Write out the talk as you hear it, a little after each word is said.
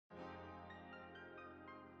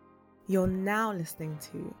You're now listening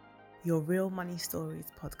to Your Real Money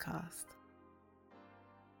Stories podcast.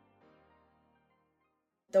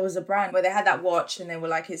 There was a brand where they had that watch and they were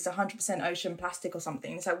like, it's 100% ocean plastic or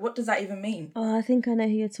something. It's like, what does that even mean? Oh, I think I know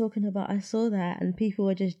who you're talking about. I saw that and people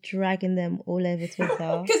were just dragging them all over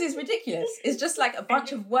Twitter. Because it's ridiculous. It's just like a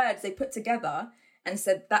bunch of words they put together and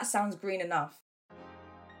said, that sounds green enough.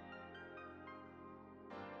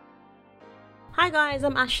 Hi guys,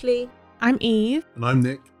 I'm Ashley. I'm Eve. And I'm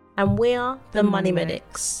Nick. And we are the Money Money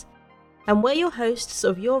Medics. And we're your hosts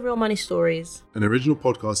of Your Real Money Stories. An original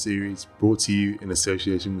podcast series brought to you in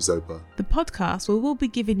association with Zopa. The podcast where we'll be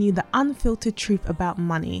giving you the unfiltered truth about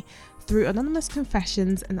money through anonymous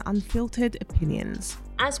confessions and unfiltered opinions.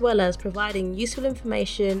 As well as providing useful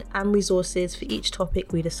information and resources for each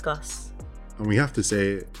topic we discuss. And we have to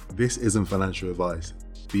say, this isn't financial advice.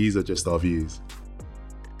 These are just our views.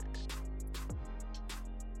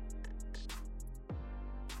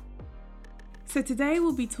 So today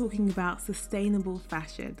we'll be talking about sustainable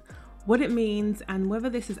fashion, what it means and whether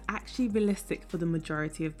this is actually realistic for the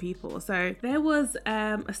majority of people. So there was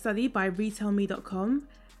a study by RetailMe.com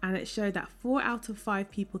and it showed that 4 out of 5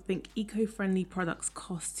 people think eco-friendly products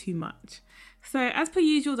cost too much. So as per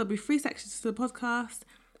usual, there'll be 3 sections to the podcast.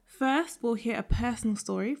 First, we'll hear a personal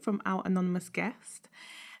story from our anonymous guest.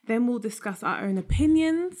 Then we'll discuss our own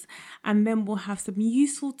opinions, and then we'll have some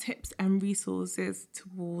useful tips and resources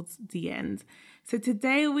towards the end. So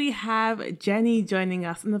today we have Jenny joining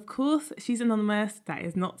us, and of course she's anonymous. That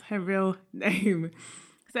is not her real name.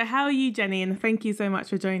 So how are you, Jenny? And thank you so much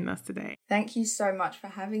for joining us today. Thank you so much for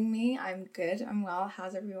having me. I'm good. I'm well.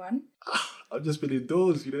 How's everyone? I've just been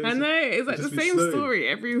indoors, you know. I know, it's like the same story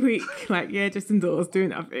every week. Just indoors, doing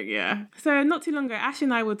nothing, yeah. So not too long ago, Ash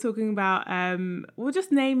and I were talking about, we're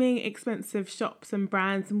just naming expensive shops and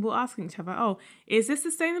brands, and we're asking each other, oh, is this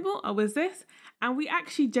sustainable or is this? And we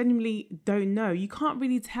actually genuinely don't know. You can't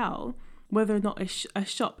really tell whether or not a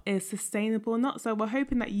shop is sustainable or not. So we're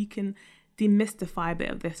hoping that you can demystify a bit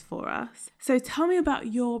of this for us. So tell me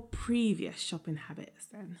about your previous shopping habits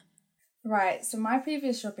then. Right, so my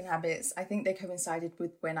previous shopping habits, I think they coincided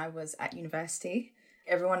with when I was at university.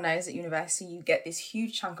 Everyone knows at university you get this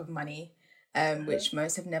huge chunk of money, which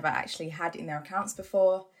most have never actually had in their accounts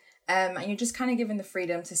before. And you're just kind of given the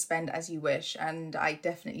freedom to spend as you wish. And I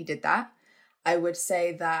definitely did that. I would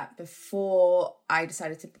say that before I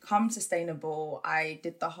decided to become sustainable, I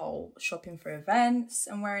did the whole shopping for events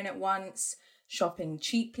and wearing it once, shopping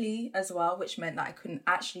cheaply as well, which meant that I couldn't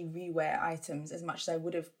actually rewear items as much as I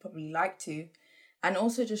would have probably liked to. And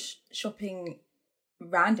also just shopping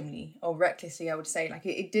randomly or recklessly, I would say.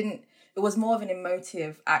 It was more of an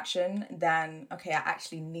emotive action than, okay, I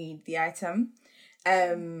actually need the item.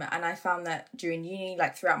 And I found that during uni,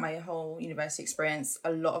 throughout my whole university experience,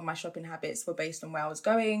 a lot of my shopping habits were based on where I was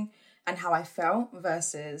going and how I felt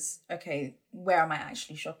versus, okay, where am I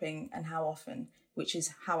actually shopping and how often, which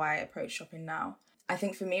is how I approach shopping now. I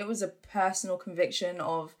think for me, it was a personal conviction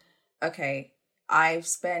of, okay, I've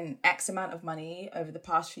spent X amount of money over the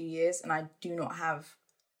past few years and I do not have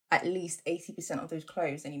at least 80% of those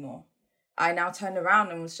clothes anymore. I now turned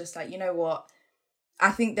around and was just like, you know what? I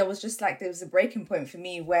think there was a breaking point for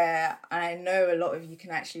me where, and I know a lot of you can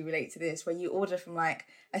actually relate to this, where you order from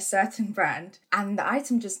a certain brand and the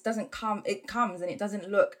item just doesn't come, it comes and it doesn't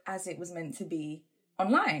look as it was meant to be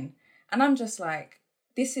online. And I'm just like,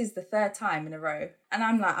 this is the 3rd time in a row. And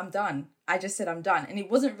I'm like, I'm done. I just said I'm done. And it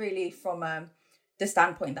wasn't really from the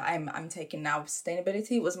standpoint that I'm taking now with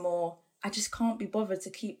sustainability. It was more, I just can't be bothered to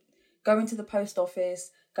keep going to the post office,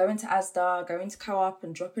 going to Asda, going to Co-op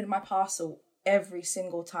and dropping my parcel every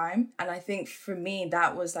single time. And I think for me,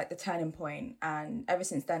 that was the turning point. And ever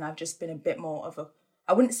since then, I've just been a bit more of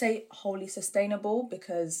I wouldn't say wholly sustainable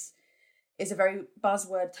because it's a very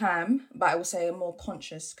buzzword term, but I will say a more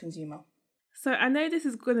conscious consumer. So I know this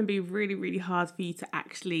is going to be really, really hard for you to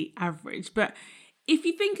actually average, but if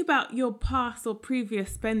you think about your past or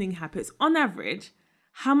previous spending habits, on average,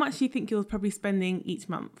 how much do you think you're probably spending each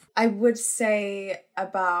month? I would say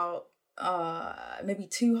about maybe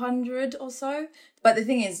 200 or so. But the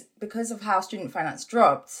thing is, because of how student finance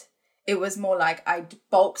dropped, it was more like I'd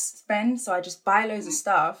bulk spend. So I just buy loads of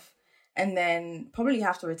stuff and then probably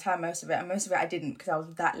have to return most of it. And most of it I didn't because I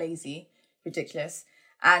was that lazy, ridiculous.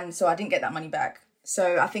 And so I didn't get that money back.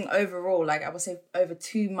 So I think overall, I would say over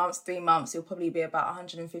 2 months, 3 months, it'll probably be about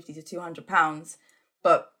 150 to 200 pounds.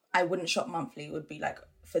 But I wouldn't shop monthly. It would be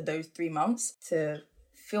for those 3 months to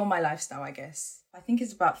fill my lifestyle, I guess. I think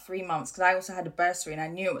it's about 3 months because I also had a bursary and I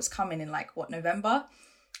knew it was coming in November.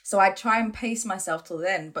 So I try and pace myself till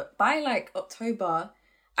then. But by October,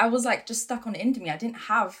 I was just stuck on Indomie. I didn't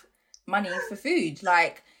have money for food.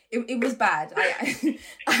 it was bad.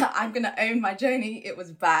 I'm going to own my journey. It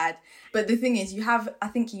was bad. But the thing is, I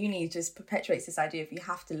think uni just perpetuates this idea of you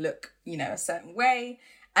have to look, a certain way.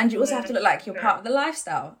 And you also have to look like you're part of the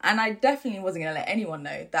lifestyle. And I definitely wasn't going to let anyone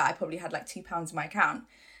know that I probably had like £2 in my account.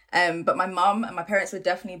 But my mum and my parents would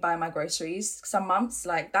definitely buy my groceries some months.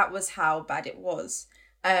 Like, that was how bad it was.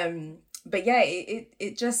 But yeah,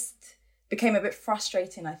 it just became a bit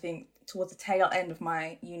frustrating, I think, towards the tail end of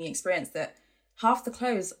my uni experience, that half the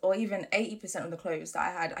clothes, or even 80% of the clothes that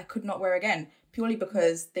I had, I could not wear again, purely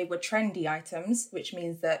because they were trendy items, which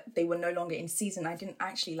means that they were no longer in season. I didn't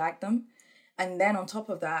actually like them. And then on top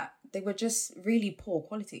of that, they were just really poor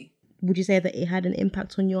quality. Would you say that it had an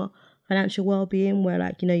impact on your financial well-being, where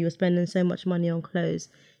like, you were spending so much money on clothes,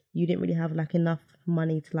 you didn't really have like enough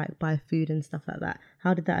money to like buy food and stuff like that?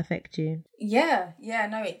 How did that affect you? Yeah,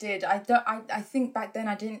 no, it did. I think back then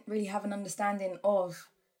I didn't really have an understanding of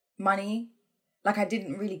money. Like, I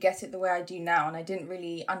didn't really get it the way I do now, and I didn't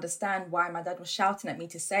really understand why my dad was shouting at me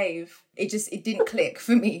to save. It didn't click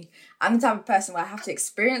for me. I'm the type of person where I have to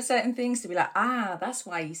experience certain things to be like, that's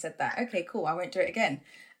why you said that. Okay, cool, I won't do it again.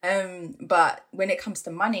 But when it comes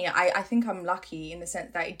to money, I think I'm lucky in the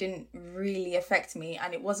sense that it didn't really affect me.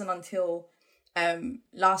 And it wasn't until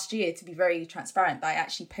last year, to be very transparent, that I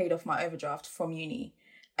actually paid off my overdraft from uni.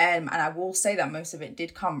 And I will say that most of it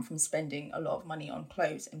did come from spending a lot of money on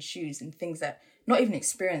clothes and shoes and things that, not even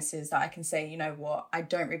experiences that I can say, you know what, I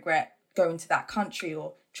don't regret going to that country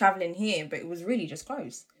or traveling here, but it was really just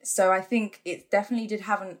clothes. So I think it definitely did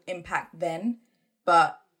have an impact then.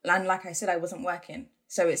 But, and like I said, I wasn't working.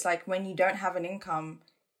 So it's like when you don't have an income,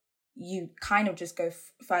 you kind of just go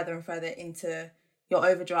further and further into your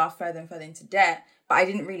overdraft, further and further into debt. But I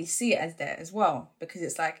didn't really see it as debt as well, because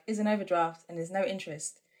it's like, it's an overdraft and there's no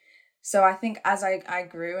interest. So I think as I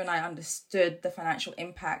grew and I understood the financial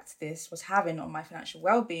impact this was having on my financial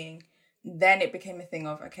well-being, then it became a thing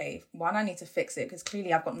of, okay, one, I need to fix it, because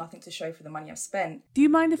clearly I've got nothing to show for the money I've spent. Do you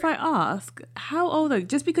mind if I ask, how old are you?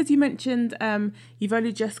 Just because you mentioned you've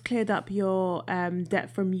only just cleared up your debt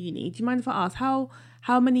from uni, do you mind if I ask,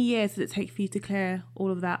 how many years did it take for you to clear all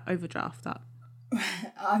of that overdraft up?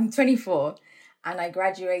 I'm 24 and I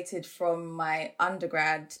graduated from my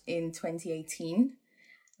undergrad in 2018.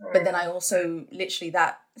 But then I also literally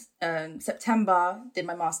that September did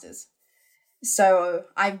my master's. So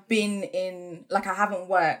I've been I haven't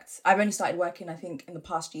worked. I've only started working, I think, in the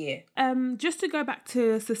past year. Just to go back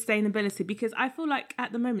to sustainability, because I feel like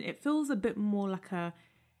at the moment it feels a bit more like a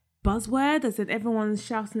buzzword, as in everyone's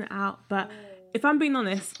shouting it out. But if I'm being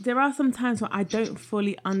honest, there are some times where I don't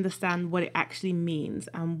fully understand what it actually means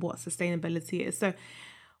and what sustainability is. So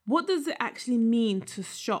what does it actually mean to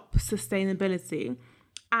shop sustainability?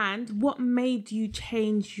 And what made you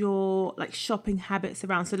change your like shopping habits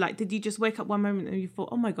around? So like, did you just wake up one moment and you thought,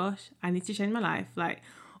 oh my gosh, I need to change my life? Like,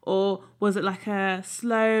 or was it like a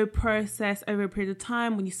slow process over a period of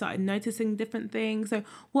time when you started noticing different things? So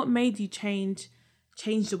what made you change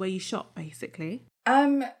the way you shop, basically?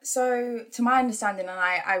 So to my understanding, and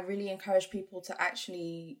I really encourage people to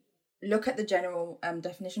actually look at the general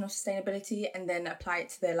definition of sustainability and then apply it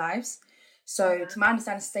to their lives. So to my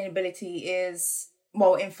understanding, sustainability is,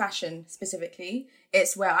 well, in fashion specifically,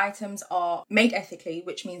 it's where items are made ethically,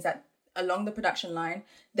 which means that along the production line,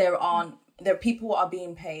 there people are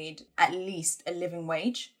being paid at least a living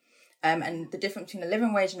wage. And the difference between a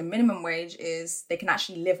living wage and a minimum wage is they can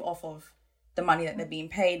actually live off of the money that they're being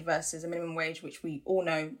paid, versus a minimum wage, which we all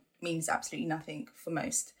know means absolutely nothing for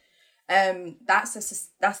most. That's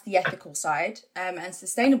the ethical side. And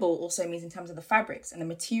sustainable also means in terms of the fabrics and the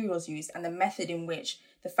materials used and the method in which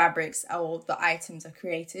the fabrics or the items are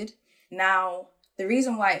created. Now, the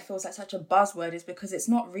reason why it feels like such a buzzword is because it's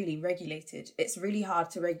not really regulated. It's really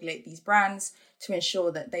hard to regulate these brands to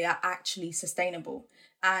ensure that they are actually sustainable.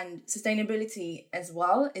 And sustainability as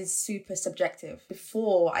well is super subjective.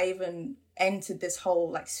 Before I even entered this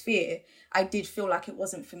whole sphere, I did feel like it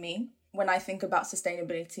wasn't for me. When I think about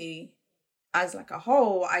sustainability as like a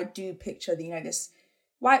whole, I do picture this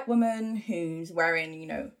white woman who's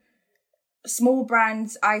wearing, small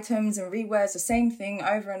brands items and rewears the same thing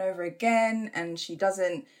over and over again, and she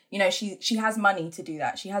doesn't, she has money to do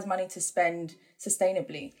that. She has money to spend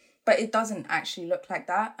sustainably, but it doesn't actually look like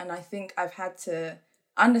that. And I think I've had to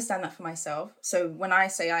understand that for myself. So when I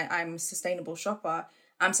say I'm a sustainable shopper,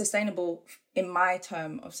 I'm sustainable in my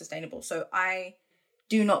term of sustainable. So I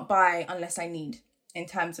do not buy unless I need. In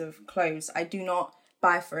terms of clothes, I do not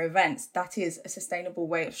buy for events. That is a sustainable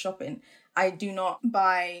way of shopping. I do not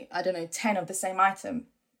buy, 10 of the same item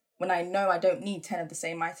when I know I don't need 10 of the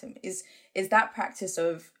same item. Is that practice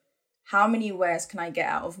of how many wears can I get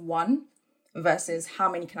out of one? versus how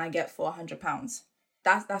many can I get for £100.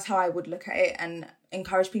 That's how I would look at it and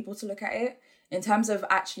encourage people to look at it. In terms of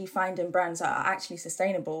actually finding brands that are actually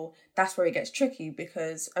sustainable, that's where it gets tricky,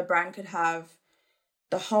 because a brand could have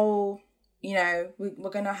the whole, we're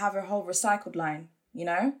going to have a whole recycled line,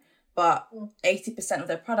 but 80% of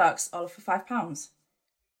their products are for £5.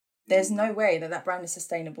 There's no way that brand is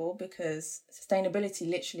sustainable, because sustainability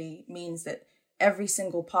literally means that every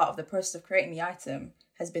single part of the process of creating the item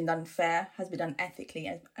has been done fair, has been done ethically,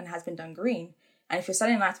 and has been done green. And if you're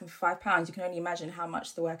selling an item for £5, you can only imagine how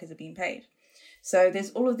much the workers are being paid. So there's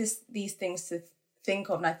all of these things to think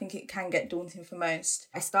of, and I think it can get daunting for most.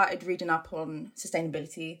 I started reading up on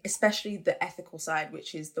sustainability, especially the ethical side,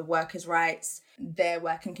 which is the workers' rights, their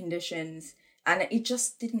working conditions, and it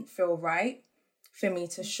just didn't feel right for me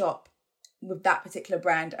to shop with that particular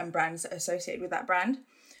brand and brands associated with that brand.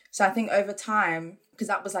 So I think over time, because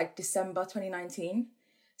that was like December 2019,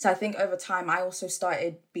 so I think over time I also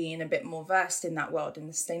started being a bit more versed in that world, in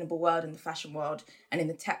the sustainable world, in the fashion world, and in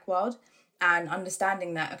the tech world. And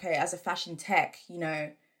understanding that, okay, as a fashion tech,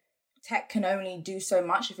 tech can only do so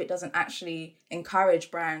much if it doesn't actually encourage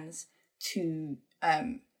brands to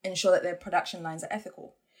ensure that their production lines are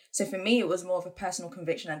ethical. So for me, it was more of a personal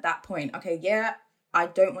conviction at that point. Okay, yeah, I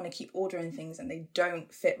don't want to keep ordering things and they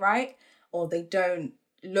don't fit right, or they don't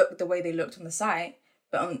look the way they looked on the site.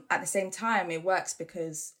 But at the same time, it works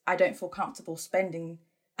because I don't feel comfortable spending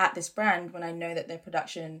at this brand when I know that their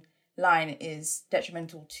production line is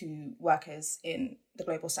detrimental to workers in the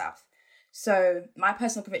global south. So my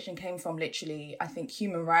personal conviction came from literally, I think,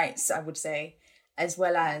 human rights, I would say, as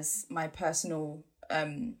well as my personal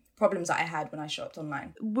problems that I had when I shopped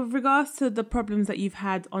online. With regards to the problems that you've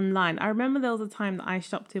had online, I remember there was a time that I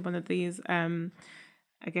shopped in one of these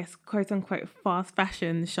I guess, quote unquote, fast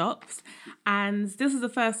fashion shops. And this was the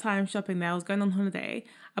first time shopping there. I was going on holiday.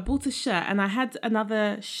 I bought a shirt, and I had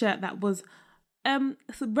another shirt that was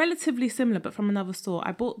relatively similar, but from another store.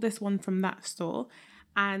 I bought this one from that store.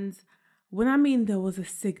 And when I mean there was a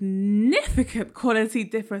significant quality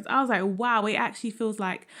difference, I was like, wow, it actually feels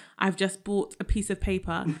like I've just bought a piece of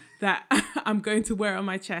paper that I'm going to wear on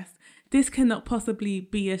my chest. This cannot possibly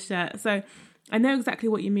be a shirt. So I know exactly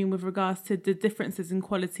what you mean with regards to the differences in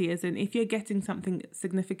quality, as in if you're getting something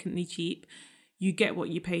significantly cheap, you get what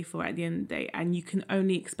you pay for at the end of the day, and you can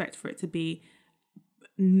only expect for it to be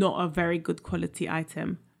not a very good quality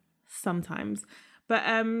item sometimes. But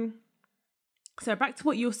so back to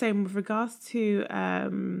what you were saying with regards to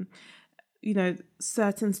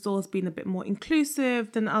certain stores being a bit more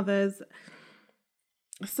inclusive than others.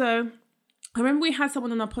 So I remember we had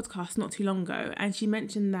someone on our podcast not too long ago, and she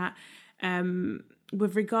mentioned that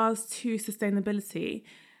with regards to sustainability,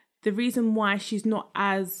 the reason why she's not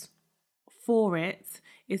as for it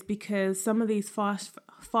is because some of these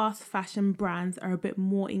fast fashion brands are a bit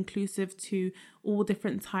more inclusive to all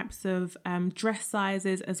different types of dress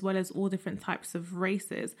sizes, as well as all different types of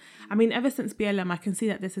races. I mean, ever since BLM, I can see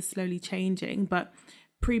that this is slowly changing, but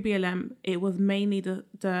pre-BLM, it was mainly the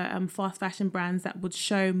fast fashion brands that would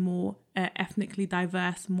show more ethnically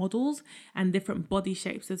diverse models and different body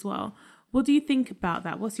shapes as well. What do you think about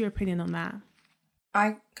that? What's your opinion on that?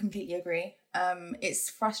 I completely agree. It's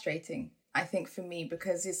frustrating, I think, for me,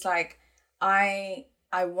 because it's like I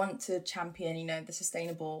want to champion, the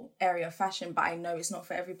sustainable area of fashion, but I know it's not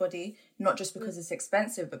for everybody, not just because it's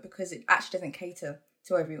expensive, but because it actually doesn't cater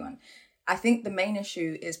to everyone. I think the main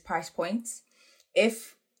issue is price points.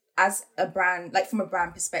 If as a brand, like from a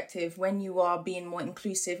brand perspective, when you are being more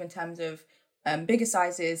inclusive in terms of bigger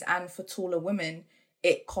sizes and for taller women,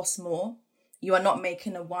 it costs more. You are not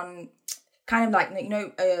making a one kind of like,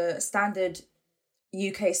 a standard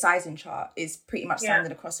UK sizing chart is pretty much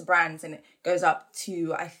standard across the brands, and it goes up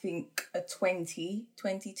to, I think, a 20,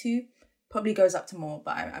 22, probably goes up to more,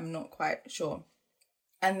 but I'm not quite sure.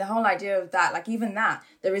 And the whole idea of that, like even that,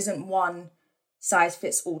 there isn't one size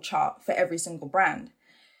fits all chart for every single brand.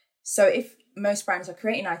 So if most brands are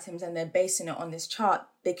creating items and they're basing it on this chart,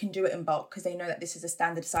 they can do it in bulk because they know that this is a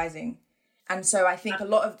standard sizing. And so I think a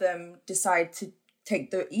lot of them decide to take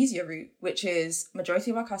the easier route, which is majority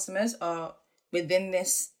of our customers are within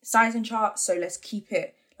this sizing chart, so let's keep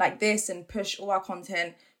it like this and push all our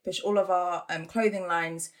content, push all of our clothing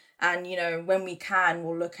lines, and when we can,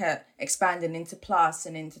 we'll look at expanding into plus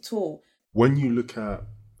and into tall. When you look at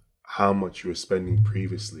how much you were spending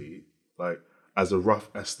previously, like as a rough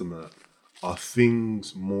estimate, are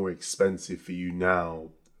things more expensive for you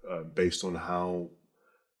now based on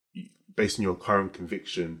your current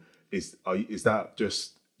conviction? Is that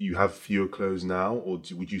just you have fewer clothes now, or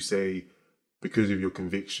would you say because of your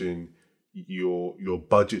conviction your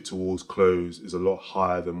budget towards clothes is a lot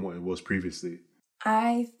higher than what it was previously?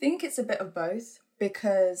 I think it's a bit of both,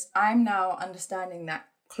 because I'm now understanding that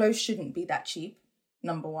clothes shouldn't be that cheap,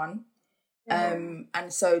 number one. And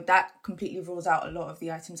so that completely rules out a lot of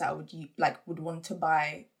the items that I would want to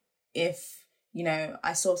buy if, you know,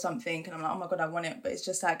 I saw something and I'm like, oh my God, I want it, but it's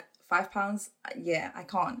just like £5. Yeah, I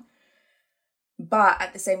can't. But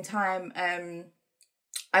at the same time,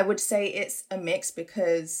 I would say it's a mix,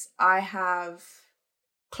 because I have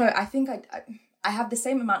I think I have the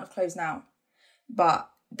same amount of clothes now, but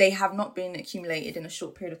they have not been accumulated in a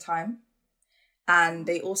short period of time, and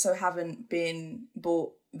they also haven't been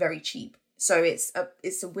bought very cheap. So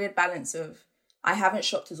it's a weird balance of, I haven't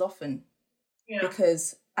shopped as often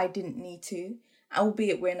because I didn't need to,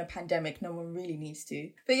 albeit we're in a pandemic, no one really needs to.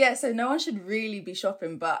 But yeah, so no one should really be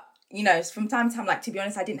shopping, but you know, from time to time, like, to be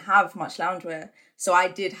honest, I didn't have much loungewear, so I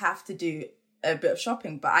did have to do a bit of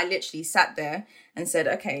shopping, but I literally sat there and said,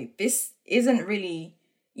 okay, this isn't really,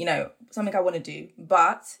 you know, something I want to do,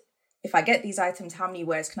 but if I get these items, how many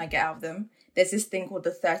wears can I get out of them? There's this thing called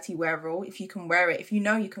the 30 wear rule. If you can wear it, if you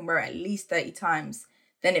know you can wear it at least 30 times,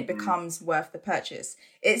 then it becomes worth the purchase.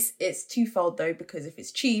 It's twofold though, because if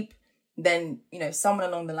it's cheap, then, you know, someone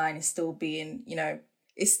along the line is still being, you know,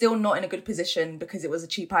 is still not in a good position because it was a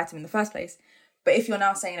cheap item in the first place. But if you're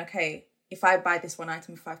now saying, okay, if I buy this one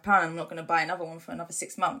item for £5, I'm not going to buy another one for another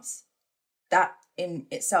 6 months, that in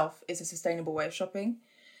itself is a sustainable way of shopping.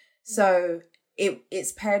 So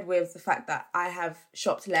it's paired with the fact that I have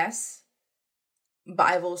shopped less, but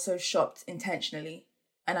I've also shopped intentionally.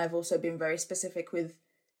 And I've also been very specific with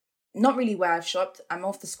not really where I've shopped. I'm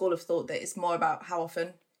off the school of thought that it's more about how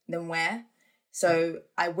often than where. So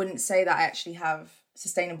I wouldn't say that I actually have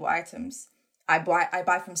sustainable items. I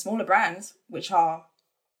buy from smaller brands, which are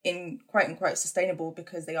in quote unquote sustainable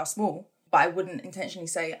because they are small. But I wouldn't intentionally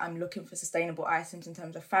say I'm looking for sustainable items in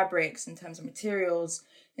terms of fabrics, in terms of materials,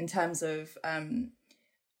 in terms of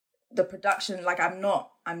the production. Like I'm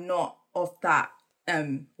not of that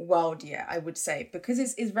world yet, I would say, because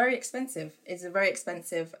it's very expensive. It's a very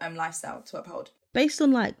expensive lifestyle to uphold. Based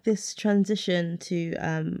on like this transition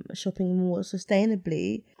to shopping more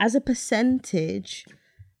sustainably, as a percentage,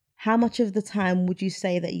 how much of the time would you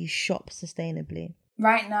say that you shop sustainably?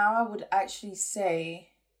 Right now, I would actually say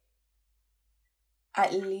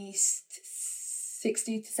at least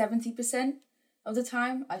 60 to 70% of the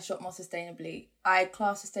time I shop more sustainably. I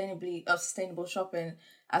class sustainable shopping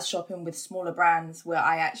as shopping with smaller brands where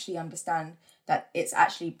I actually understand that it's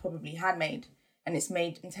actually probably handmade and it's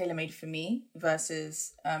made and tailor-made for me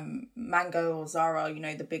versus Mango or Zara, you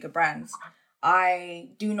know, the bigger brands. I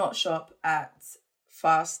do not shop at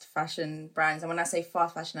fast fashion brands. And when I say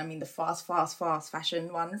fast fashion, I mean the fast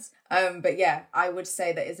fashion ones. But yeah, I would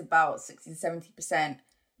say that it's about 60 to 70%,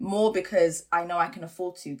 more because I know I can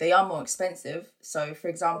afford to. They are more expensive. So for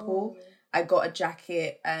example, I got a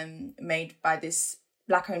jacket made by this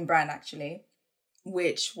black-owned brand actually,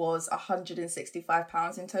 which was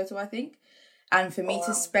 £165 in total, I think. And for me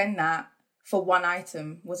to spend that for one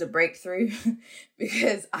item was a breakthrough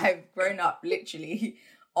because I've grown up literally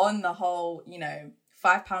on the whole, you know,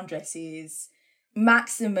 £5 dresses,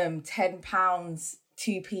 maximum £10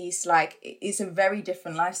 two-piece. Like, it's a very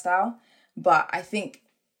different lifestyle. But I think,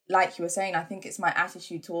 like you were saying, I think it's my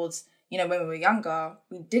attitude towards, you know, when we were younger,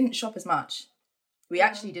 we didn't shop as much. We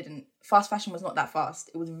actually didn't. Fast fashion was not that fast.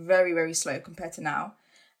 It was very, very slow compared to now.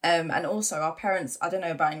 And also our parents, I don't know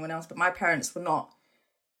about anyone else, but my parents were not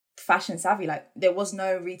fashion savvy. Like, there was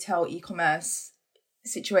no retail e-commerce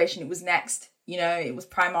situation. It was Next, you know, it was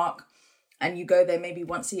Primark. And you go there maybe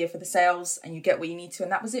once a year for the sales and you get what you need to.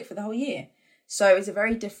 And that was it for the whole year. So it's a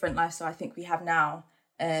very different lifestyle I think we have now.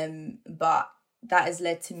 But that has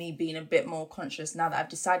led to me being a bit more conscious now that I've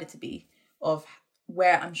decided to be, of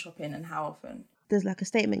where I'm shopping and how often. There's like a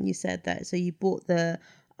statement you said that, so you bought the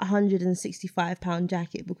 £165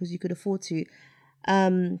 jacket because you could afford to.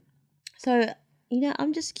 So, you know,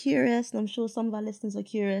 I'm just curious, and I'm sure some of our listeners are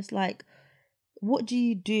curious, like, what do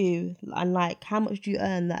you do and like how much do you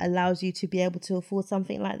earn that allows you to be able to afford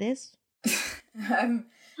something like this?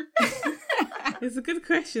 It's a good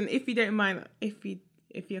question, if you don't mind, if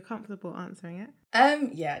you're comfortable answering it.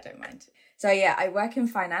 Yeah, I don't mind. So yeah, I work in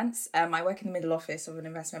finance. I work in the middle office of an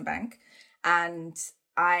investment bank, and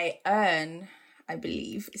I earn, I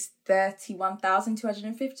believe, it's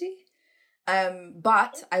 31,250.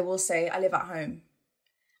 But I will say I live at home.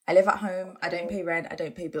 I don't pay rent, I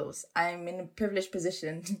don't pay bills. I'm in a privileged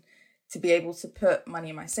position to be able to put money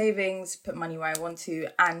in my savings, put money where I want to,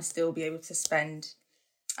 and still be able to spend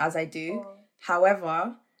as I do.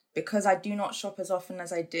 However, because I do not shop as often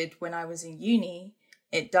as I did when I was in uni,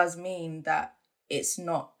 it does mean that it's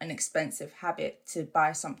not an expensive habit to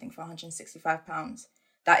buy something for £165.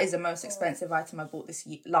 That is the most expensive item I bought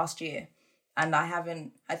last year. And I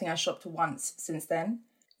think I shopped once since then.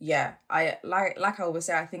 Yeah, I like I always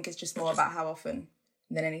say, I think it's just more about how often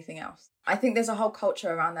than anything else. I think there's a whole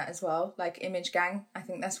culture around that as well, like image gang. I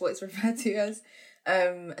think that's what it's referred to as,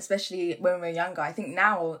 especially when we're younger. I think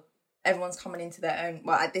now everyone's coming into their own.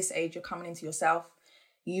 Well, at this age, you're coming into yourself.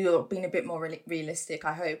 You're being a bit more realistic,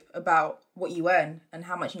 I hope, about what you earn and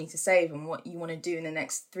how much you need to save and what you want to do in the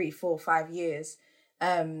next 3, 4, 5 years.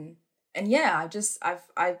 And yeah,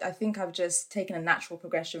 I think I've just taken a natural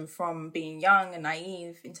progression from being young and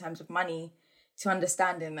naive in terms of money to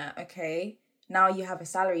understanding that, okay, now you have a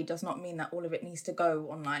salary does not mean that all of it needs to go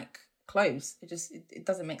on like clothes. It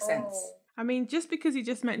doesn't make sense. I mean, just because you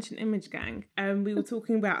just mentioned Image Gang, we were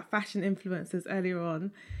talking about fashion influencers earlier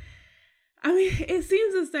on. I mean, it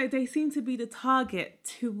seems as though they seem to be the target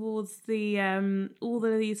towards the all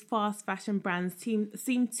of these fast fashion brands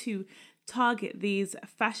seem to target these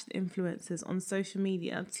fashion influencers on social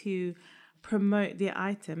media to promote their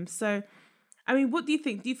items. So, I mean, what do you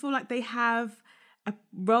think? Do you feel like they have a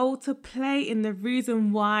role to play in the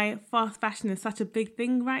reason why fast fashion is such a big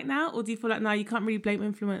thing right now? Or do you feel like, no, you can't really blame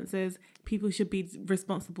influencers? People should be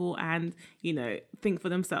responsible and, you know, think for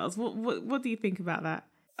themselves. What do you think about that?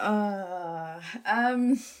 I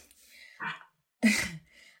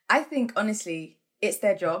think, honestly, it's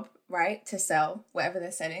their job, right, to sell whatever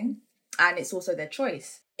they're selling. And it's also their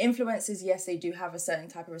choice. Influencers, yes, they do have a certain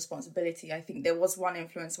type of responsibility. I think there was one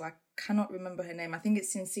influencer, I cannot remember her name. I think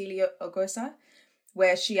it's Cecilia Ogosa,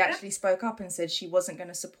 where she actually spoke up and said she wasn't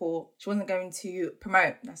going to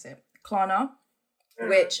promote, that's it, Klarna,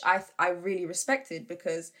 which I really respected,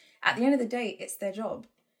 because at the end of the day, it's their job.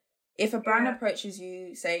 If a brand approaches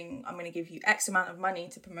you saying, I'm going to give you X amount of money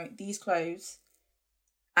to promote these clothes,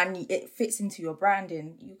 and it fits into your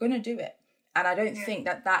branding, you're going to do it. And I don't think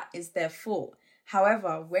that is their fault.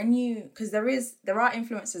 However, because there are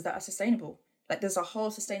influencers that are sustainable. Like there's a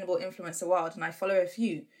whole sustainable influencer world, and I follow a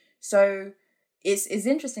few. So it's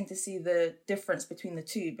interesting to see the difference between the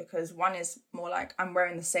two, because one is more like, I'm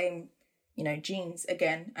wearing the same, you know, jeans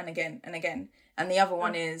again and again and again. And the other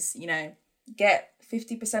one is, you know, get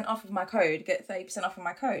 50% off of my code, get 30% off of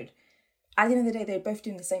my code. At the end of the day, they're both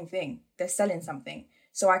doing the same thing. They're selling something.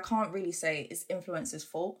 So I can't really say it's influencers'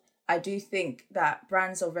 fault. I do think that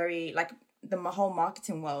brands are very, like the whole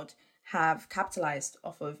marketing world have capitalized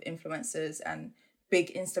off of influencers and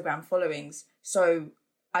big Instagram followings. So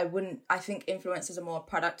I think influencers are more a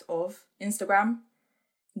product of Instagram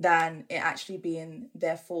than it actually being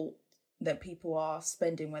their fault that people are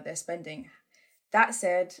spending where they're spending. That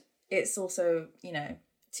said, it's also, you know,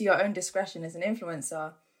 to your own discretion as an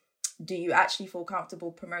influencer, do you actually feel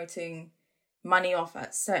comfortable promoting money off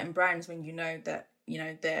at certain brands when you know that, you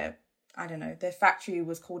know, their factory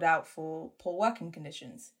was called out for poor working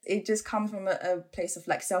conditions? It just comes from a place of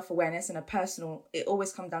like self-awareness and it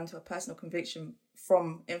always comes down to a personal conviction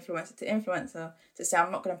from influencer to influencer to say,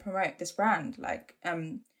 I'm not going to promote this brand like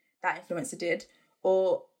that influencer did,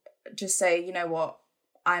 or just say, you know what,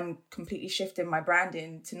 I'm completely shifting my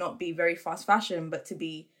branding to not be very fast fashion, but to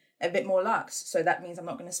be a bit more luxe. So that means I'm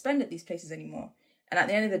not going to spend at these places anymore. And at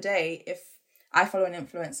the end of the day, if I follow an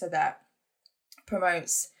influencer that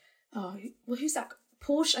promotes, who's that?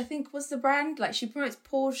 Porsche, I think was the brand. Like she promotes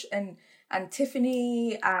Porsche and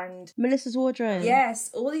Tiffany and Melissa's Wardrobe.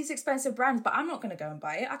 Yes, all these expensive brands, but I'm not going to go and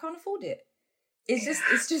buy it. I can't afford it.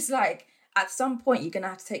 It's just like at some point you're going to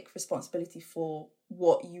have to take responsibility for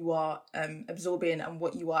what you are absorbing and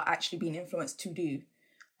what you are actually being influenced to do.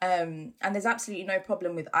 And there's absolutely no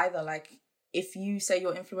problem with either. Like if you say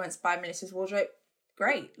you're influenced by Melissa's Wardrobe,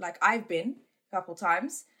 great. Like I've been a couple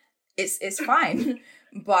times. It's fine,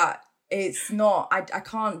 but it's not, I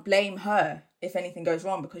can't blame her if anything goes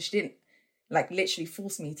wrong, because she didn't like literally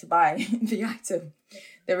force me to buy the item.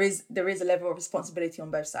 There is a level of responsibility on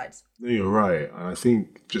both sides. No, you're right. And I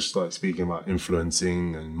think just like speaking about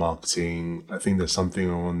influencing and marketing, I think there's something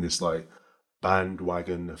on this like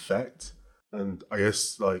bandwagon effect. And I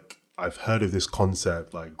guess like I've heard of this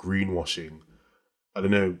concept like greenwashing. I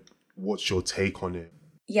don't know, what's your take on it?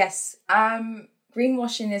 Yes.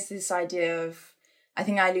 Greenwashing is this idea of, I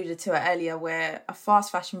think I alluded to it earlier, where a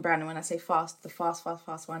fast fashion brand, and when I say fast, the fast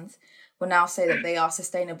ones, will now say that they are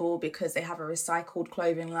sustainable because they have a recycled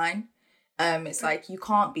clothing line. It's like, you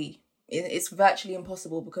can't be. It's virtually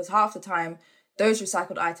impossible, because half the time, those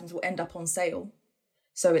recycled items will end up on sale.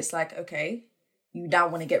 So it's like, okay, you now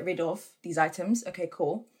want to get rid of these items. Okay,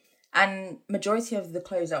 cool. And majority of the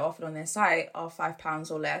clothes that are offered on their site are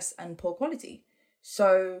 £5 or less and poor quality.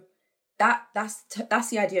 So that's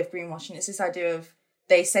the idea of greenwashing. It's this idea of,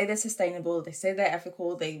 they say they're sustainable, they say they're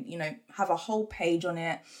ethical, they, you know, have a whole page on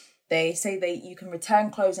it. They say you can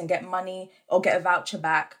return clothes and get money or get a voucher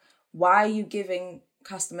back. Why are you giving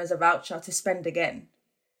customers a voucher to spend again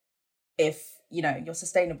if, you know, you're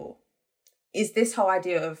sustainable? Is this whole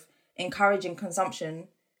idea of encouraging consumption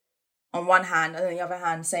on one hand, and on the other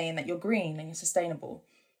hand saying that you're green and you're sustainable?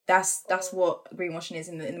 That's what greenwashing is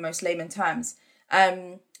in the most layman terms.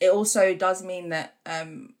 It also does mean that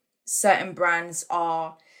certain brands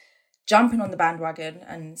are jumping on the bandwagon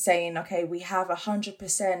and saying, okay, we have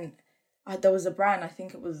 100%. There was a brand, I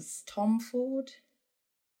think it was Tom Ford.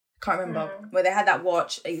 Can't remember, where they had that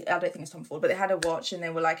watch. I don't think it's Tom Ford, but they had a watch and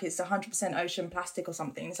they were like, it's 100% ocean plastic or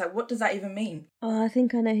something. It's like, what does that even mean? Oh, I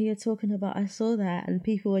think I know who you're talking about. I saw that and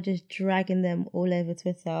people were just dragging them all over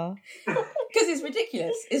Twitter. Because it's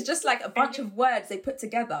ridiculous. It's just like a bunch of words they put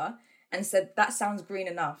together and said, that sounds green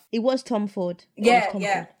enough. It was Tom Ford.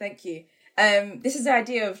 Yeah, thank you. This is the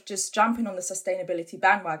idea of just jumping on the sustainability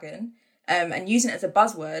bandwagon and using it as a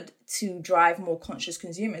buzzword to drive more conscious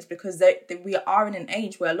consumers, because we are in an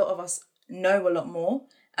age where a lot of us know a lot more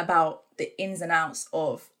about the ins and outs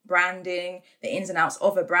of branding, the ins and outs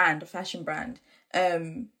of a brand, a fashion brand.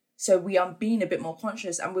 So we are being a bit more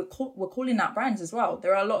conscious, and we're calling out brands as well.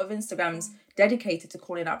 There are a lot of Instagrams dedicated to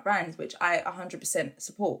calling out brands, which I 100%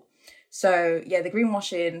 support. So yeah, the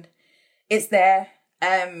greenwashing, it's there.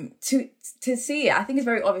 To see it, I think it's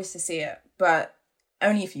very obvious to see it, but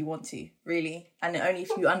only if you want to, really, and only if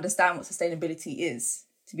you understand what sustainability is,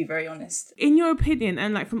 to be very honest. In your opinion,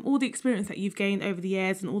 and like from all the experience that you've gained over the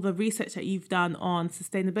years and all the research that you've done on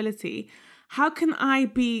sustainability, how can I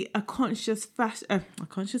be a conscious fashioner, a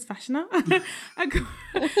conscious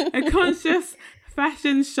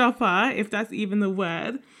fashion shopper, if that's even the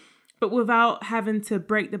word, but without having to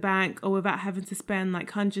break the bank or without having to spend like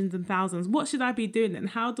hundreds and thousands? What should I be doing then?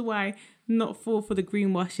 How do I not fall for the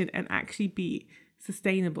greenwashing and actually be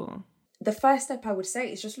sustainable? The first step I would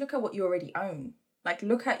say is just look at what you already own. Like,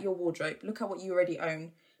 look at your wardrobe, look at what you already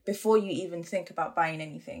own before you even think about buying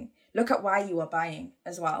anything. Look at why you are buying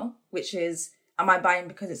as well, which is, am I buying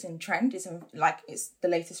because it's in trend? It's the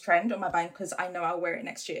latest trend, or am I buying because I know I'll wear it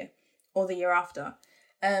next year or the year after?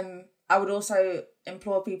 I would also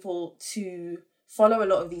implore people to follow a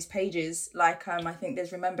lot of these pages. Like, I think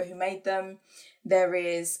there's Remember Who Made Them. There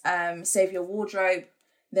is Save Your Wardrobe.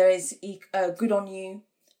 There is Good On You.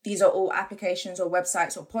 These are all applications or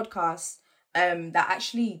websites or podcasts that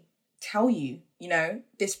actually tell you, you know,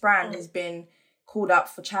 this brand has been called up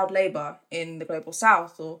for child labour in the global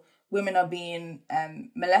south, or women are being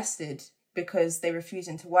molested because they're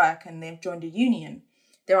refusing to work and they've joined a union.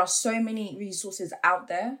 There are so many resources out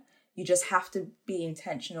there. You just have to be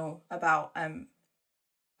intentional about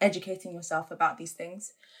educating yourself about these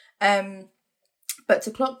things. But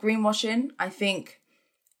to clock greenwashing, I think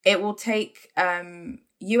it will take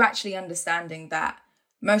you actually understanding that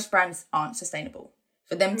most brands aren't sustainable.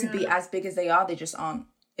 For them to be as big as they are, they just aren't.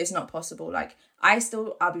 It's not possible. Like,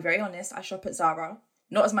 I'll be very honest, I shop at Zara.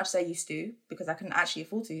 Not as much as I used to, because I couldn't actually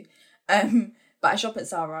afford to. But I shop at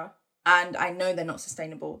Zara, and I know they're not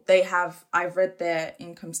sustainable. I've read their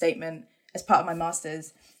income statement as part of my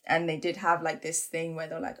master's, and they did have like this thing where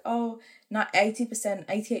they're like, oh, not 80%,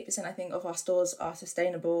 88% I think of our stores are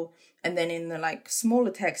sustainable. And then in the like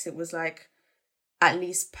smaller text, it was like at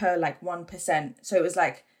least per like 1%. So it was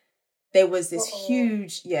like, there was this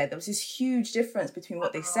huge difference between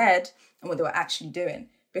what they said and what they were actually doing,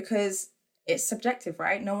 because it's subjective,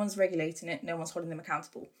 right? No one's regulating it. No one's holding them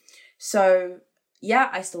accountable. So yeah,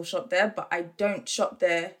 I still shop there, but I don't shop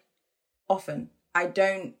there often. I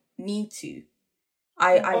don't need to.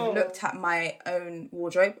 I've looked at my own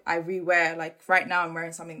wardrobe. I rewear, like right now I'm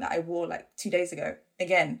wearing something that I wore like 2 days ago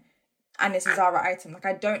again, and it's a Zara item. Like,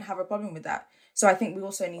 I don't have a problem with that. So I think we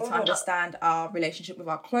also need to understand our relationship with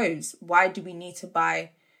our clothes. Why do we need to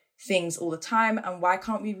buy things all the time, and why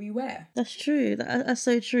can't we rewear? That's true. That's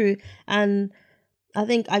so true. And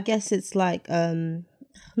I guess it's like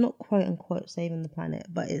not quote unquote saving the planet,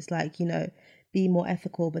 but it's like, you know, be more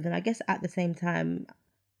ethical, but then I guess at the same time,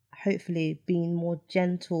 hopefully being more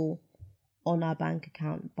gentle on our bank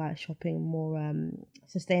account by shopping more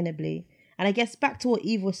sustainably. And I guess back to what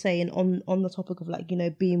Eve was saying on the topic of like, you know,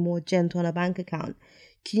 being more gentle on a bank account,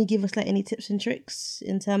 can you give us like any tips and tricks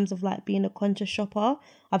in terms of like being a conscious shopper?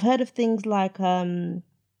 I've heard of things like I've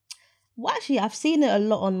seen it a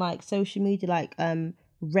lot on like social media, like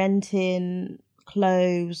renting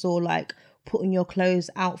clothes or like putting your clothes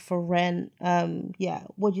out for rent.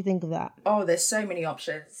 What do you think of that? Oh, there's so many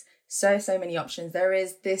options. So many options. There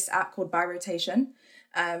is this app called Buy Rotation.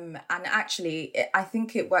 And actually, I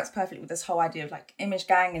think it works perfectly with this whole idea of like image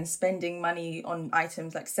gang and spending money on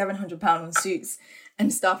items like £700 on suits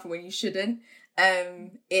and stuff when you shouldn't.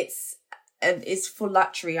 It's for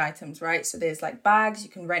luxury items, right? So there's like bags, you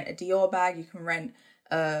can rent a Dior bag, you can rent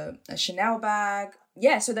a Chanel bag.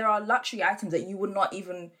 Yeah, so there are luxury items that you would not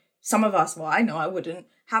even, some of us, well, I know I wouldn't,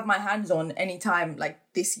 have my hands on anytime like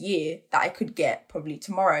this year that I could get probably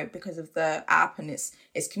tomorrow because of the app and its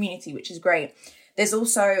community, which is great. There's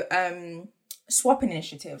also swapping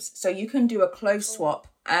initiatives. So you can do a clothes swap.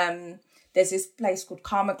 There's this place called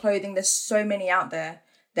Karma Clothing. There's so many out there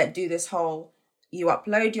that do this whole, you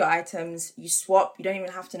upload your items, you swap, you don't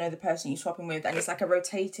even have to know the person you're swapping with, and it's like a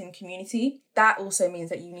rotating community. That also means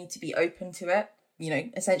that you need to be open to it, you know,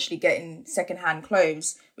 essentially getting secondhand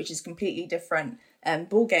clothes, which is completely different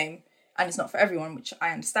ball game, and it's not for everyone, which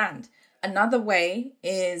I understand. Another way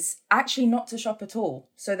is actually not to shop at all.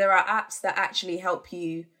 So there are apps that actually help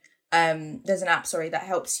you. There's an app, that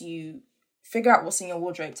helps you figure out what's in your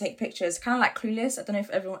wardrobe, take pictures, kind of like Clueless. I don't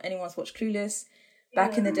know if anyone's watched Clueless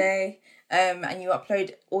back in the day. And you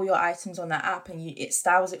upload all your items on that app, and it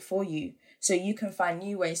styles it for you, so you can find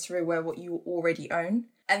new ways to rewear what you already own.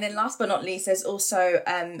 And then last but not least, there's also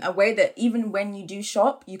a way that even when you do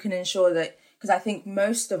shop, you can ensure that, because I think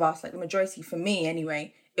most of us, like the majority, for me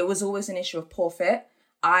anyway, it was always an issue of poor fit.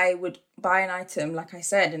 I would buy an item, like I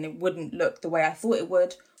said, and it wouldn't look the way I thought it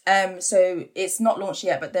would. So it's not launched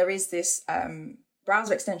yet, but there is this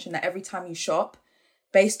browser extension that every time you shop,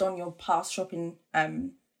 based on your past shopping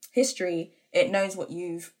history, it knows what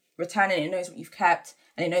you've returned and it knows what you've kept,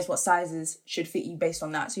 and it knows what sizes should fit you based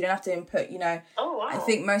on that. So you don't have to input, you know. Oh, wow. I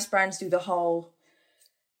think most brands do the whole,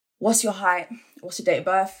 what's your height? What's your date of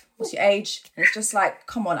birth? What's your age? And it's just like,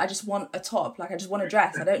 come on, I just want a top. Like, I just want a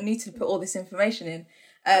dress. I don't need to put all this information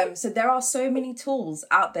in. So there are so many tools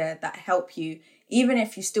out there that help you, even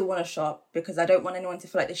if you still want to shop, because I don't want anyone to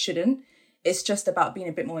feel like they shouldn't. It's just about being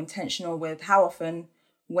a bit more intentional with how often,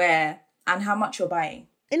 where, and how much you're buying.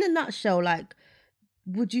 In a nutshell, like,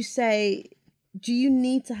 would you say, do you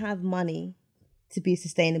need to have money to be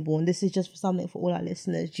sustainable? And this is just for something for all our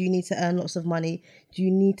listeners. Do you need to earn lots of money? Do you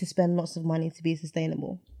need to spend lots of money to be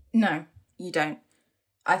sustainable? No, you don't.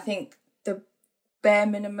 I think the bare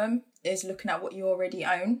minimum is looking at what you already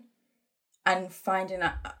own and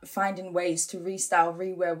finding ways to restyle,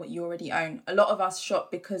 rewear what you already own. A lot of us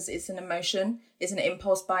shop because it's an emotion, it's an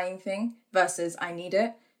impulse buying thing versus I need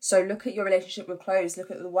it. So look at your relationship with clothes, look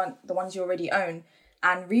at the ones you already own,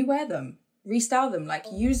 and rewear them, restyle them, like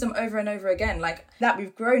use them over and over again. Like that,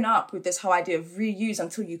 we've grown up with this whole idea of reuse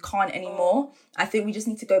until you can't anymore. I think we just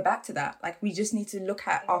need to go back to that. Like we just need to look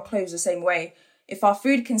at our clothes the same way. If our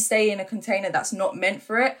food can stay in a container that's not meant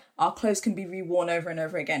for it, our clothes can be reworn over and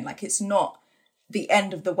over again. Like it's not the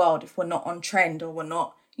end of the world if we're not on trend or we're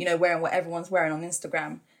not, you know, wearing what everyone's wearing on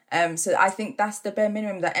Instagram. So I think that's the bare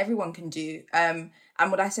minimum that everyone can do. And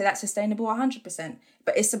would I say that's sustainable? 100%.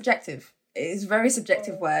 But it's subjective. It's a very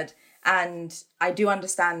subjective word. And I do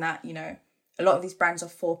understand that, you know, a lot of these brands are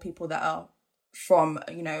for people that are from,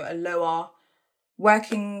 you know, a lower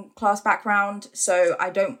working class background. So I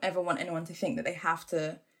don't ever want anyone to think that they have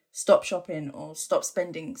to stop shopping or stop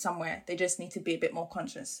spending somewhere. They just need to be a bit more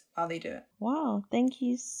conscious how they do it. Wow. Thank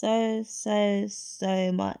you so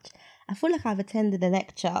much. I feel like I've attended a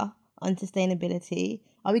lecture on sustainability.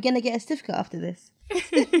 Are we going to get a certificate after this?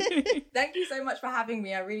 Thank you so much for having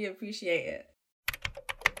me. I really appreciate it.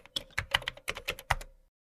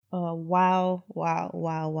 Oh, wow.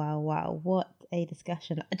 What a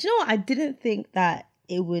discussion. Do you know what? I didn't think that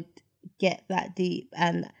it would get that deep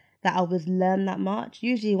and that I would learn that much.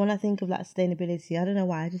 Usually when I think of like sustainability, I don't know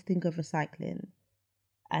why, I just think of recycling.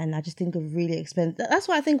 And I just think of really expensive. That's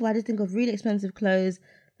what I think of. I just think of really expensive clothes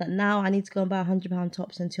that now I need to go and buy £100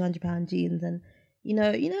 tops and £200 jeans. And, you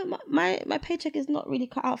know, my paycheck is not really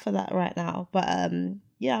cut out for that right now. But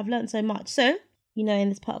yeah, I've learned so much. So, you know, in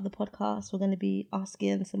this part of the podcast, we're going to be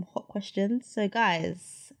asking some hot questions. So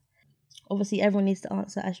guys, obviously everyone needs to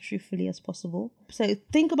answer as truthfully as possible. So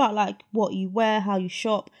think about like what you wear, how you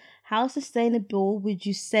shop. How sustainable would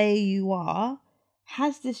you say you are?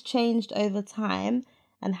 Has this changed over time?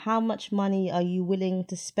 And how much money are you willing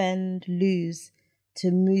to spend, lose,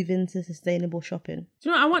 to move into sustainable shopping? Do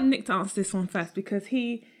you know what? I want Nick to answer this one first because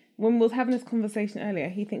when we was having this conversation earlier,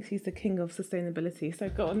 he thinks he's the king of sustainability. So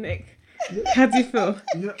go on, Nick. How do you feel?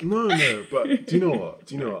 Yeah, no. But do you know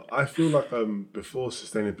what? I feel like before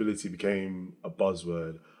sustainability became a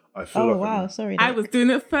buzzword, I feel like... Oh, wow, sorry. I was doing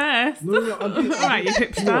it first. No, I'm being... All right, you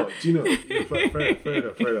hipster. Do you know?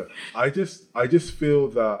 Fair enough. I just feel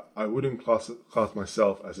that I wouldn't class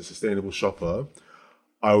myself as a sustainable shopper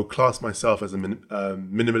I would class myself as a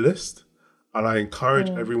minimalist, and I encourage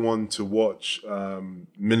everyone to watch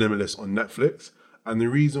Minimalist on Netflix. And the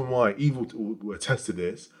reason why, Evil will attest to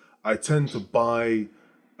this, I tend to buy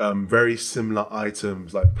very similar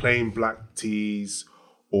items like plain black tees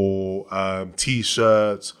or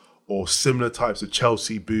t-shirts or similar types of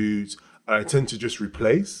Chelsea boots, and I tend to just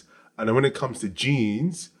replace. And then when it comes to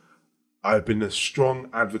jeans, I've been a strong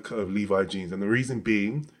advocate of Levi jeans, and the reason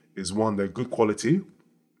being is one, they're good quality,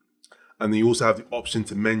 and then you also have the option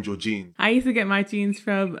to mend your jeans. I used to get my jeans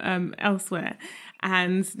from elsewhere,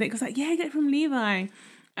 and Nick was like, "Yeah, get it from Levi,"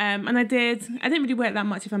 and I did. I didn't really wear it that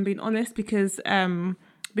much, if I'm being honest, because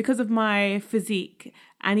of my physique,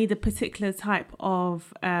 I need a particular type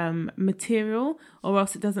of material, or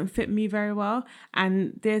else it doesn't fit me very well.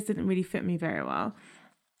 And theirs didn't really fit me very well.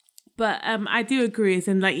 But I do agree, as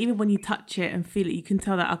in, like, even when you touch it and feel it, you can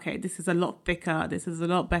tell that, okay, this is a lot thicker, this is a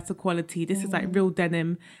lot better quality, this is like real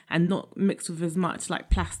denim and not mixed with as much like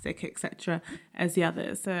plastic, etc., as the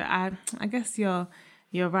others. So I guess you're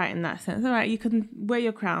right in that sense. All right, you can wear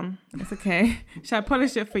your crown. It's okay. Shall I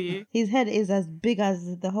polish it for you? His head is as big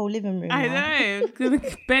as the whole living room. I know, because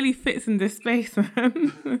it barely fits in this space,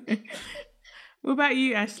 man. What about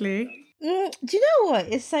you, Ashley? Do you know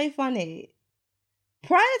what? It's so funny.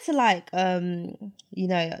 Prior to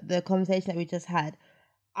the conversation that we just had,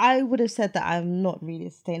 I would have said that I'm not really a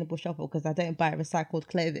sustainable shopper because I don't buy recycled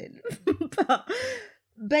clothing. But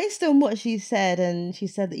based on what she said, and she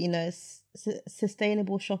said that,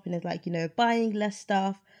 sustainable shopping is like, buying less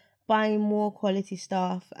stuff, buying more quality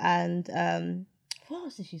stuff, and what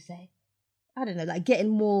else did she say? I don't know, like getting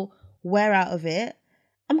more wear out of it.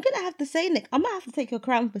 I'm gonna have to say, Nick, I might have to take your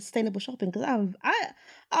crown for sustainable shopping, because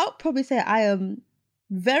I'll probably say I am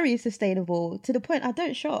very sustainable to the point I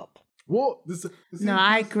don't shop. What? No,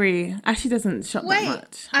 I agree. Ashley doesn't shop that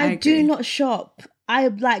much. I do not shop. I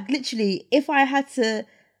literally, if I had to,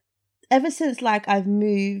 ever since I've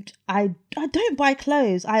moved, I don't buy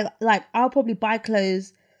clothes. I'll probably buy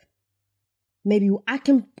clothes. Maybe I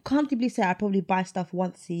can comfortably say I probably buy stuff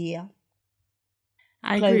once a year.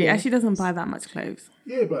 I agree. Ashley doesn't buy that much clothes.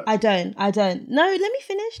 Yeah, but I don't. No, let me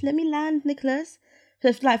finish. Let me land, Nicholas. So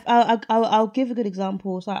if, I'll give a good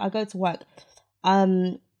example. So I go to work.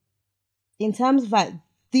 In terms of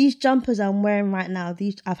these jumpers I'm wearing right now,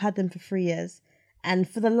 I've had them for 3 years, and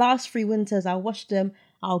for the last 3 winters, I wash them,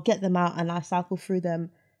 I'll get them out, and I cycle through them.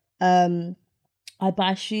 I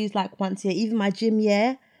buy shoes once a year. Even my gym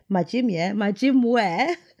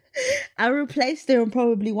wear, I replace them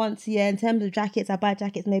probably once a year. In terms of jackets, I buy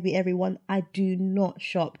jackets maybe every one. I do not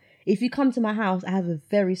shop. If you come to my house, I have a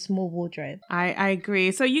very small wardrobe. I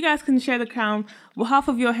agree. So you guys can share the crown. Well, half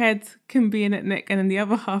of your head can be in it, Nick, and then the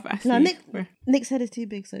other half, Ashley. No, Nick's head is too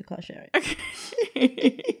big, so I can't share it.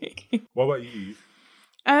 Okay. What about you?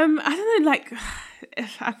 I don't know,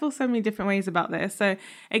 I feel so many different ways about this. So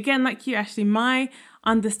again, like you, Ashley, my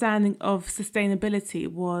understanding of sustainability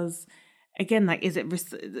was, again, if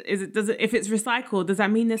it's recycled, does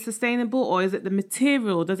that mean it's sustainable? Or is it the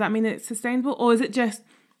material? Does that mean it's sustainable? Or is it just,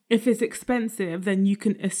 if it's expensive, then you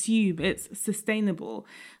can assume it's sustainable?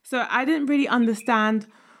 So I didn't really understand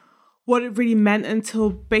what it really meant until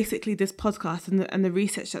basically this podcast and the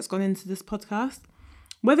research that's gone into this podcast.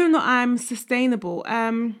 Whether or not I'm sustainable,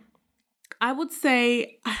 I would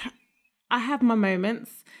say I have my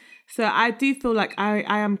moments. So I do feel like I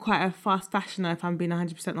am quite a fast fashioner, if I'm being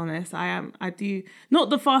 100% honest. I do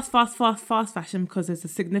not the fast fashion, because there's a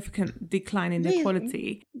significant decline in the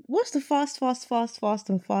quality. What's the fast,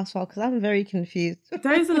 and fast? Because I'm very confused.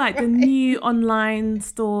 Those are the new online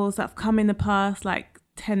stores that have come in the past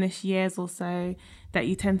 10ish years or so, that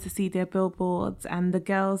you tend to see their billboards, and the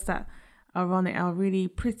girls that are on it are really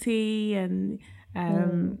pretty, and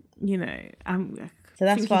so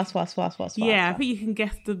that's fast. Yeah, I think you can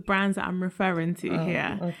guess the brands that I'm referring to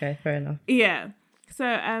here. Okay, fair enough. Yeah. So,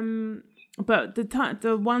 but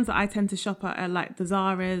the ones that I tend to shop at are the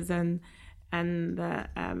Zara's and the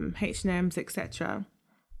H&M's, etc.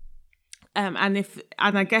 And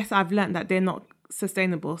I guess I've learned that they're not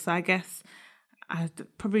sustainable. So I guess I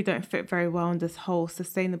probably don't fit very well in this whole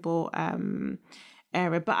sustainable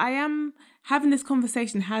area. But I am having this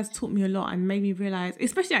conversation has taught me a lot and made me realize,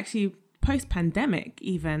 especially actually post-pandemic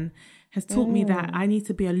even, has taught me that I need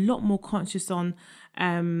to be a lot more conscious on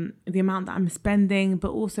the amount that I'm spending,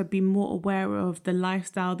 but also be more aware of the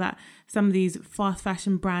lifestyle that some of these fast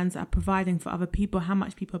fashion brands are providing for other people, how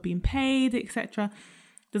much people are being paid, etc.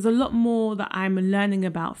 There's a lot more that I'm learning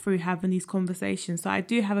about through having these conversations. So I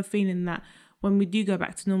do have a feeling that when we do go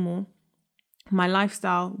back to normal, my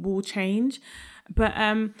lifestyle will change. But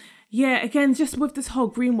yeah, again, just with this whole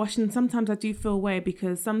greenwashing, sometimes I do feel away,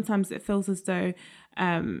 because sometimes it feels as though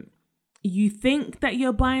you think that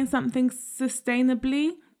you're buying something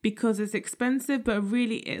sustainably because it's expensive, but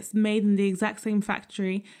really it's made in the exact same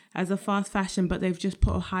factory as a fast fashion, but they've just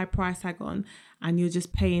put a high price tag on, and you're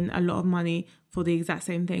just paying a lot of money for the exact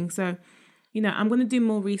same thing. So, you know, I'm going to do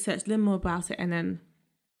more research, learn more about it, and then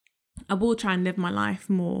I will try and live my life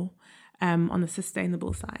more on the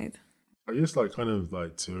sustainable side. I guess like kind of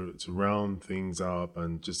like to round things up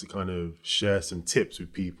and just to kind of share some tips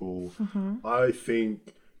with people. I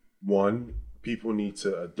think, one, people need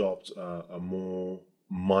to adopt a more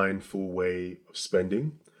mindful way of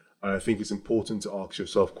spending. And I think it's important to ask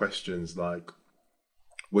yourself questions like,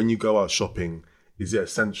 when you go out shopping, is it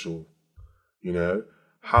essential? You know,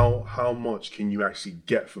 how much can you actually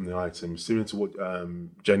get from the item? Similar to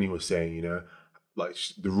what Jenny was saying, you know, like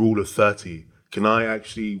the rule of 30. Can I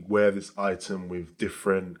actually wear this item with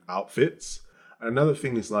different outfits? And another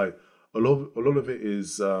thing is like a lot of it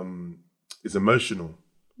is emotional.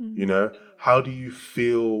 You know, how do you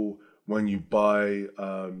feel when you buy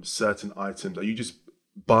certain items? Are you just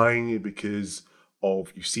buying it because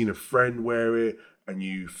of you've seen a friend wear it and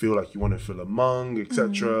you feel like you want to feel among,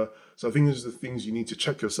 etc.? So I think those are the things you need to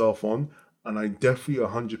check yourself on. And I definitely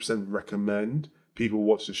 100% recommend people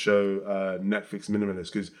watch the show Netflix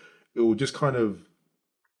Minimalist, because it will just kind of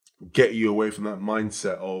get you away from that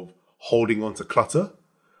mindset of holding on to clutter.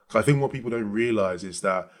 So I think what people don't realize is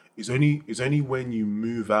that it's only when you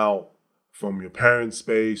move out from your parents'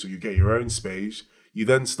 space or you get your own space, you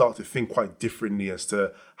then start to think quite differently as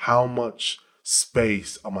to how much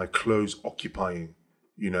space are my clothes occupying,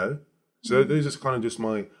 you know? So those are kind of just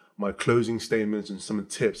my closing statements and some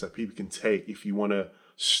tips that people can take if you want to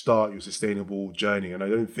start your sustainable journey. And I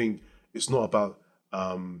don't think it's not about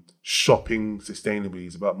shopping sustainably,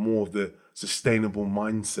 it's about more of the sustainable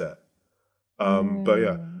mindset. But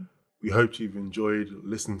yeah, we hope you've enjoyed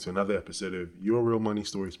listening to another episode of Your Real Money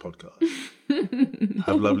Stories podcast.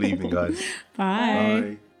 Have a lovely evening, guys. Bye.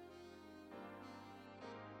 Bye.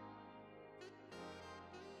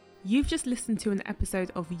 You've just listened to an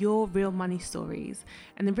episode of Your Real Money Stories,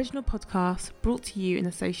 an original podcast brought to you in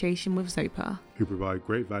association with Zopa, Who provide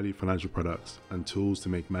great value financial products and tools to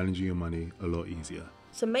make managing your money a lot easier.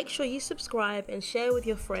 So make sure you subscribe and share with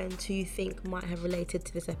your friends who you think might have related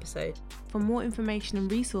to this episode. For more information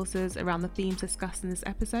and resources around the themes discussed in this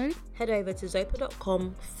episode, Head over to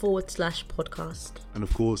zopa.com/podcast. And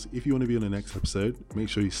of course, if you want to be on the next episode, make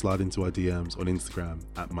sure you slide into our DMs on Instagram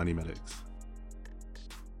 @MoneyMedics.